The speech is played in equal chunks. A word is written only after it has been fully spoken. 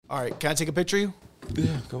All right, can I take a picture of you?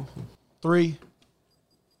 Yeah, go. 3,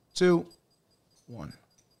 2, 1.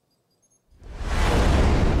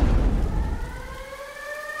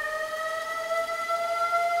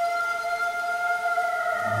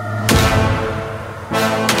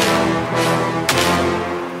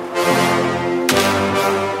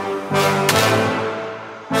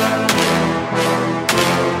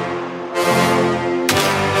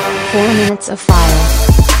 Four minutes of fire.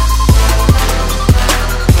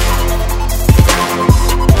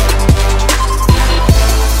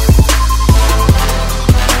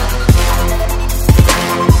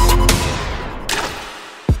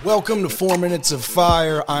 'Welcome to 4 Minutes of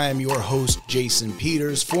Fire. I am your host, Jason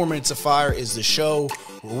Peters. 4 Minutes of Fire is the show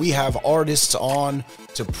where we have artists on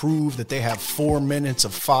to prove that they have 4 minutes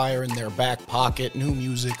of fire in their back pocket. New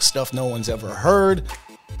music, stuff no one's ever heard,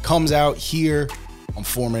 comes out here on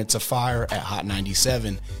 4 Minutes of Fire at Hot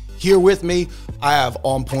 97. Here with me, I have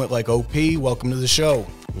OnPointLikeOP. Welcome to the show.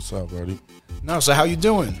 What's up, buddy? So how you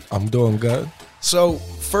doing? I'm doing good. So,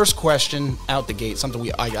 first question out the gate,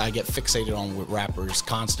 something I get fixated on with rappers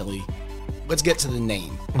constantly. Let's get to the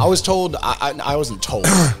name. I was told, I wasn't told,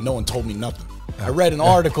 no one told me nothing. I read an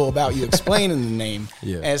article about you explaining the name,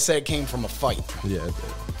 and it said it came from a fight. Yeah, it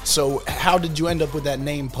did. So, how did you end up with that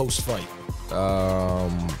name post-fight? I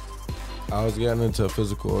was getting into a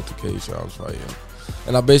physical altercation. I was fighting.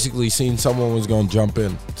 And I basically seen someone was going to jump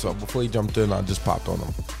in. So before he jumped in, I just popped on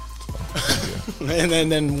him. So, yeah.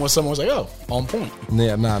 and then when someone was like, oh, on point.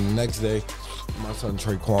 The next day, my son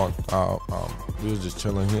Traquan, we was just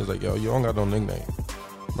chilling. He was like, yo, you don't got no nickname.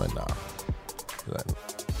 I'm like, nah. He's like,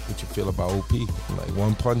 what you feel about OP? I'm like,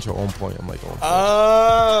 one punch or on point? I'm like, on point.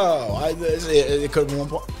 Oh, it could be 1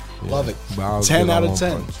 point. Yeah, Love it. 10 out of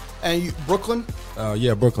 10. Punch. And you, Brooklyn?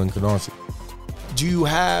 Yeah, Brooklyn, Canarsie. Do you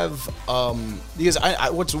have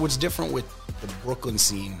because what's different with the Brooklyn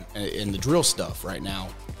scene and the drill stuff right now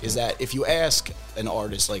is that if you ask an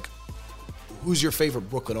artist like who's your favorite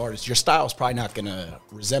Brooklyn artist, your style's probably not gonna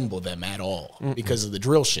resemble them at all because of the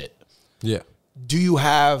drill shit. Yeah. Do you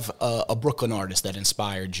have a Brooklyn artist that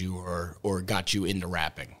inspired you or got you into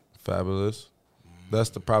rapping? Fabulous. That's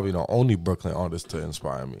probably the only Brooklyn artist to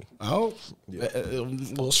inspire me. Oh, yeah.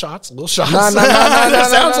 Little shots. Nah, That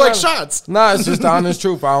sounds like shots. Nah, it's just the honest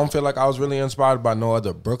truth. I don't feel like I was really inspired by no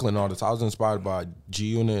other Brooklyn artists. I was inspired by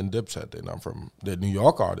G-Unit and Dipset. They're New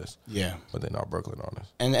York artists. Yeah. But they're not Brooklyn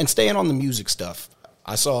artists. And staying on the music stuff,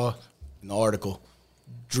 I saw in the article,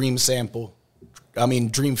 Dream feature,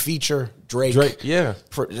 Drake. Yeah.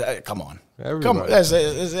 Come on. Everybody. Come on.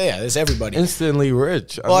 That's everybody. Instantly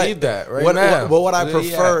rich. I need that right now. What I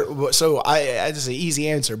prefer, so I just an easy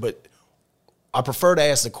answer, but I prefer to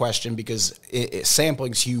ask the question because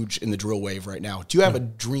sampling's huge in the drill wave right now. Do you have a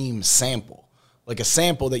dream sample? Like a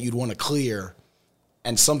sample that you'd want to clear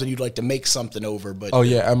and something you'd like to make something over? But oh,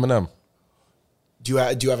 yeah, Eminem. Do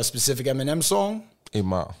you have a specific Eminem song? 8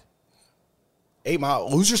 Mile. 8 Mile.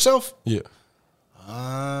 Lose Yourself? Yeah.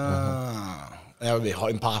 That would be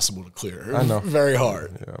impossible to clear. I know. Very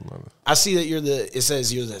hard. Yeah, I love it. I see that it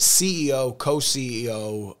says you're the CEO,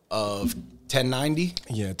 co-CEO of 1090.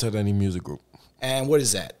 Yeah, 1090 Music Group. And what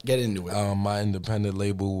is that? Get into it. My independent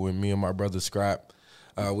label with me and my brother Scrap.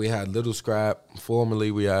 We had Little Scrap. Formerly,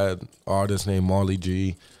 we had artists named Marley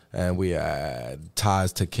G. And we had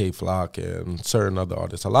ties to K-Flock and certain other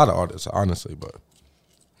artists. A lot of artists, honestly, but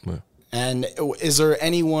yeah. And is there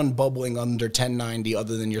anyone bubbling under 1090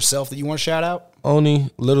 other than yourself that you want to shout out? Only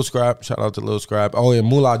Little Scrap. Shout out to Little Scrap. Oh, yeah,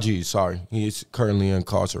 Moolah G's. Sorry. He's currently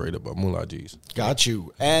incarcerated, but Moolah G's. Got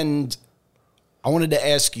you. And I wanted to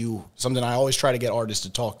ask you something I always try to get artists to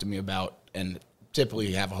talk to me about and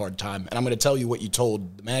typically have a hard time. And I'm going to tell you what you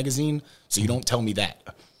told the magazine, so you don't tell me that.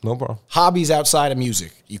 No problem. Hobbies outside of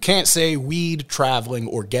music. You can't say weed, traveling,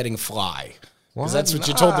 or getting fly. Because that's what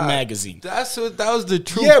you told the magazine. That was the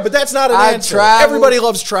truth. Yeah, but that's not an answer. Everybody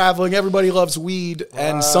loves traveling. Everybody loves weed.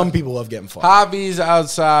 And some people love getting fly. Hobbies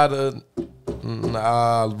outside of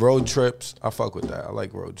road trips. I fuck with that. I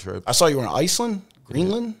like road trips. I saw you were in Iceland,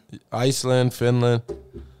 Greenland. Iceland, Finland.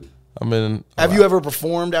 Have you ever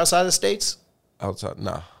performed outside the States? Outside?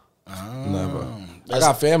 Nah. Never. I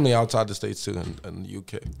got family outside the States too in the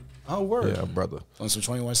UK. Oh, word. Yeah, brother. On some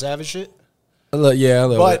 21 Savage shit? Yeah, a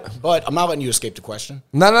little bit. But I'm not letting you escape the question.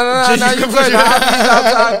 No. You good.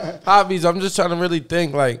 Hobbies. I'm just trying to really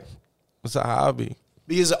think, like, what's a hobby?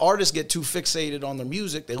 Because artists get too fixated on their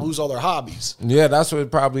music, they lose all their hobbies. Yeah, that's what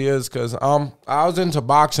it probably is. Because I was into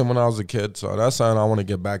boxing when I was a kid, so that's something I want to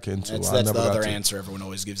get back into. That's the other answer everyone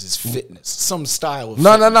always gives is fitness, some style of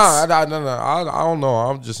No. fitness. I don't know.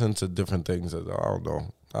 I'm just into different things. I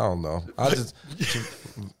don't know. I just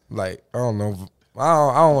like I don't know.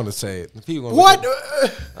 I don't want to say it. What?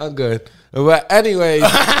 I'm good. But anyways.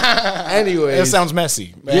 It sounds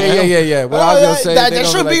messy. Man. Yeah. What I was going to say. That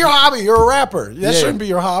shouldn't be your hobby. You're a rapper. That shouldn't be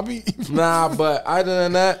your hobby. Nah, but other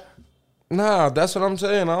than that, that's what I'm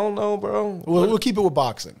saying. I don't know, bro. We'll keep it with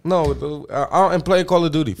boxing. No, and play Call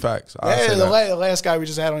of Duty. Facts. Yeah, the last guy we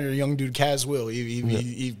just had on your young dude, Kaz Will,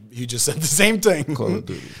 he just said the same thing. Call of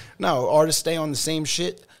Duty. No, artists stay on the same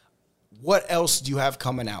shit. What else do you have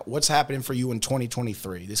coming out? What's happening for you in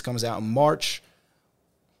 2023? This comes out in March.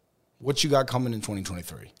 What you got coming in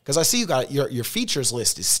 2023? Because I see you got your features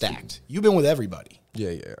list is stacked. You've been with everybody.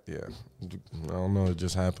 Yeah. I don't know. It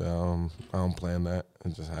just happened. I don't plan that.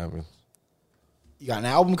 It just happened. You got an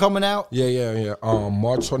album coming out? Yeah.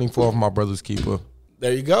 March 24th, My Brother's Keeper.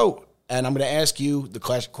 There you go. And I'm going to ask you the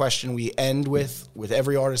question we end with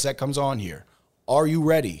every artist that comes on here. Are you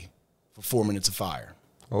ready for 4 Minutes of Fire?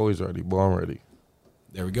 Always ready. Born ready.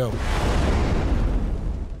 There we go.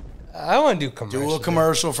 I want to do commercial. Do a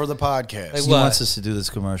commercial for the podcast. He wants us to do this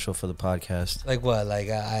commercial for the podcast. Like what? Like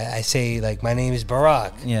I say, like, my name is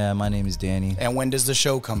Barack. Yeah, my name is Danny. And when does the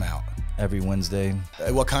show come out? Every Wednesday.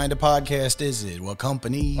 What kind of podcast is it? What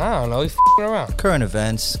company? I don't know. He's f***ing around. Current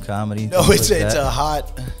events, comedy. No, it's a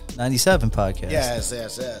hot 97 podcast.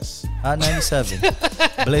 Yes. Hot 97.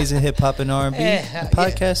 Blazing hip hop and R&B.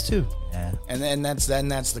 Podcast too. Yeah. And that's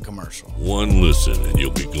the commercial. One listen and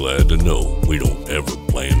you'll be glad to know we don't ever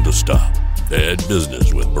plan to stop. Bad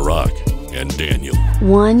Business with Barack and Daniel.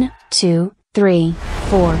 1, 2, 3,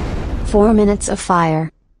 4. 4 Minutes of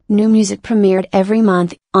Fire. New music premiered every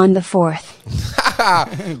month on the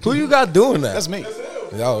 4th. Who you got doing that? That's me.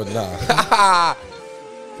 Yo, nah.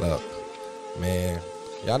 Look, man,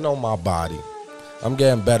 y'all know my body. I'm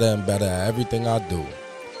getting better and better at everything I do.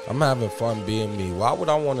 I'm having fun being me. Why would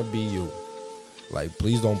I want to be you? Like,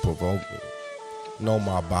 please don't provoke me. Know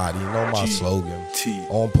my body, know my slogan.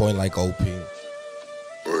 On point like OP.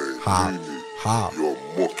 Ha. You're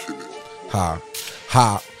mocking it.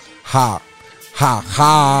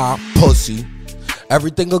 Ha, pussy.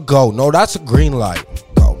 Everything will go. No, that's a green light.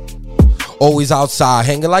 Go. Always outside,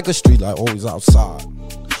 hanging like a street light. Always outside.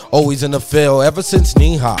 Always in the field, ever since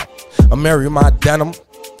knee high. I'm married my denim.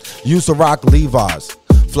 Used to rock Levi's.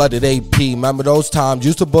 Flooded AP. Remember those times?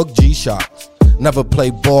 Used to book G-Shots. Never play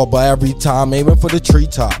ball, but every time aiming for the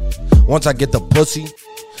treetop. Once I get the pussy,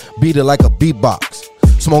 beat it like a beatbox.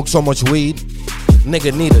 Smoke so much weed,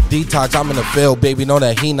 nigga need a detox. I'm in the field, baby, know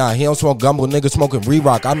that he not. He don't smoke gumbo, nigga smoking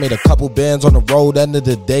re-rock. I made a couple bands on the road, end of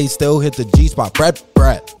the day, still hit the G-spot.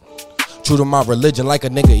 Brett. True to my religion like a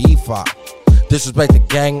nigga E5. Disrespect the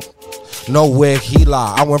gang, nowhere he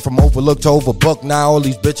lie. I went from overlooked to overbooked, now all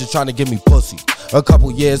these bitches trying to give me pussy. A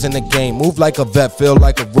couple years in the game, move like a vet, feel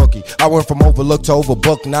like a rookie. I went from overlooked to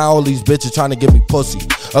overbooked, now all these bitches trying to give me pussy.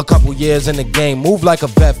 A couple years in the game, move like a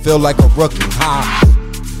vet, feel like a rookie. Ha.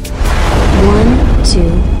 1,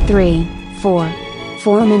 2, 3, 4.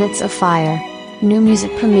 4 Minutes of Fire. New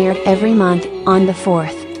music premiered every month on the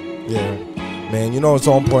 4th. Yeah, man, you know it's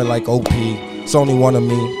on point like OP. It's only one of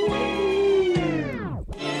me.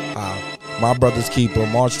 My Brother's Keeper,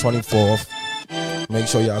 March 24th. Make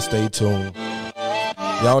sure y'all stay tuned.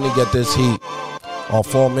 Y'all only get this heat on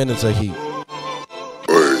 4 minutes of heat.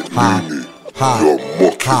 Ha,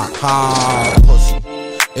 pussy.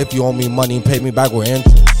 If you owe me money, pay me back with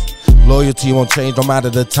interest. Loyalty won't change no matter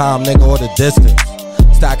the time, nigga, or the distance.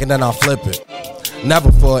 Stack it, then I'll flip it.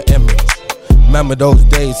 Never for an image. Remember those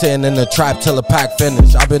days sitting in the trap till the pack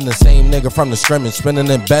finish. I've been the same nigga from the scrimmage. Spinning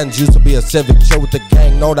in Benz, used to be a Civic. Chill with the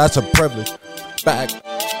gang, no, that's a privilege. Back.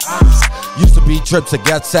 Used to be trips to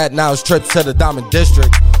get set, now it's trips to the Diamond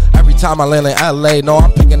District. Every time I land in LA, no,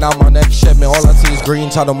 I'm picking out my next shipment. All I see is green,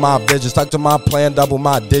 tunnel my vision. Stuck to my plan, double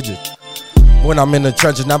my digits. When I'm in the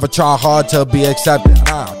trenches, never try hard to be accepted.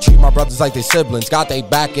 Treat my brothers like they siblings. Got they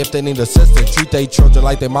back if they need assistance. Treat they children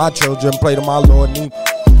like they my children. Play to my Lord need.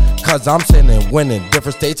 Cause I'm sitting and winning.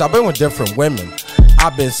 Different states, I've been with different women.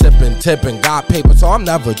 I've been sipping, tipping, got paper, so I'm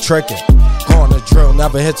never tricking. Going to drill,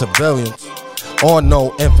 never hit civilians. Or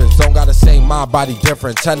no infants, don't gotta say my body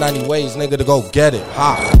different. 1090 ways, nigga, to go get it.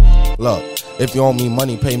 Ha. Look, if you owe me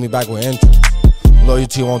money, pay me back with interest.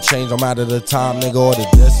 Loyalty won't change no matter the time, nigga, or the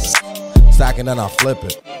distance. Stacking and I flip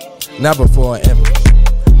it. Never for an image.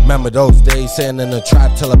 Remember those days sitting in the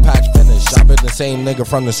trap till the pack finished. I've been the same nigga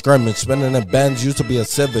from the scrimmage. Spinning in Benz, used to be a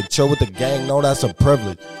Civic. Chill with the gang, no, that's a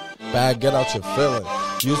privilege. Bad, get out your feeling.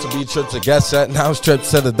 Used to be trips to get set, now it's trips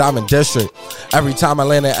to the Diamond District. Every time I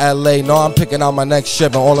land in LA, no, I'm picking out my next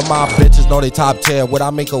ship. And all of my bitches know they top tier. What I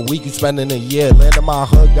make a week, you spend in a year. Land in my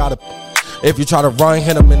hood, gotta... If you try to run,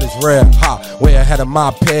 hit him in his rear. Ha, way ahead of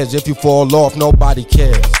my peers. If you fall off, nobody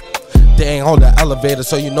cares. They ain't hold the elevator,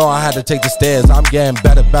 so you know I had to take the stairs. I'm getting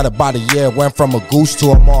better by the year. Went from a goose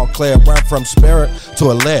to a Montclair. Went from spirit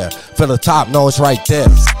to a lair. For the top, no, it's right there.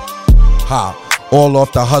 Ha, all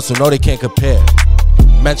off the hustle, no, they can't compare.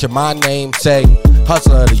 Mention my name, say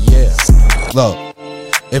hustler of the year. Look,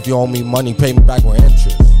 if you owe me money, pay me back with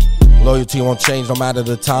interest. Loyalty won't change no matter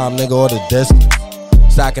the time, nigga, or the distance.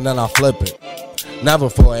 Stacking and I flip it,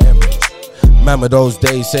 never for an image. Remember those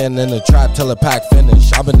days sitting in the trap till the pack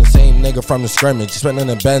finish. I've been the same nigga from the scrimmage. Spinning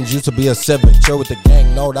in Benz, used to be a Civic. Chill with the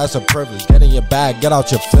gang, no, that's a privilege. Get in your bag, get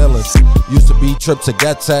out your feelings. Used to be trips to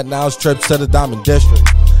get set, now it's trips to the Diamond District.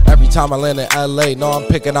 Every time I land in LA, know I'm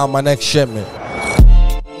picking out my next shipment.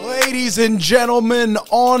 Ladies and gentlemen,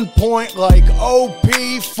 on point like OP,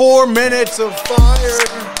 4 minutes of fire.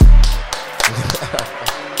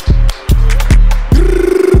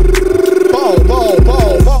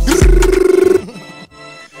 Ball.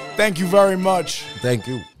 Thank you very much. Thank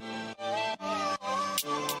you.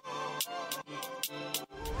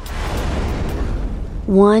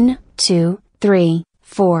 One, 2, 3,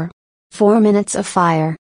 4. 4 minutes of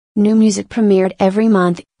fire. New music premiered every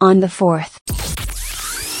month on the 4th.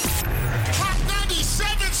 Hot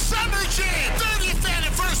 97 Summer Jam, 30th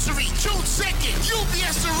anniversary, June 2nd,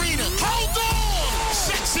 UBS Arena. Hold on!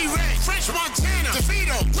 Sexy Red, French Montana,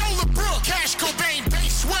 DeVito, Lola Brooke, Cash Cobain,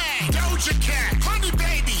 Bass Swag, Doja Cat, Honey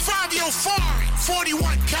Baby, Fabio Foreign,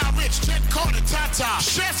 41 Cal Rich, Jet Carter, Tata,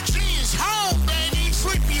 Chef G is home, baby,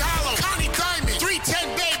 Sleepy Hollow, Connie Diamond, 310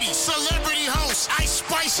 Baby, Celebrity Host, Ice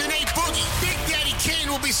Spice and A Boogie, Big Daddy Kane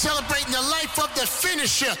will be celebrating the life of the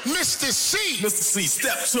finisher, Mr. C. Mr. C,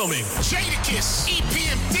 step to me. Jadakiss,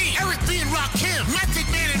 EPMD, Eric B. and Rakim, Method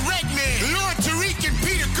Man and Redman, Lord Tariq and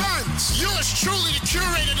Peter Guns. Yours truly, the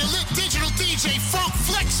curator, the lit digital DJ, Funk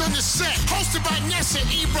Flex on the set. Hosted by Nessa,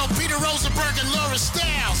 Ebro, Peter Rosenberg, and Laura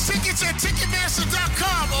Styles. Tickets at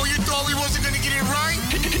Ticketmaster.com. Oh, you thought we wasn't going to get it right?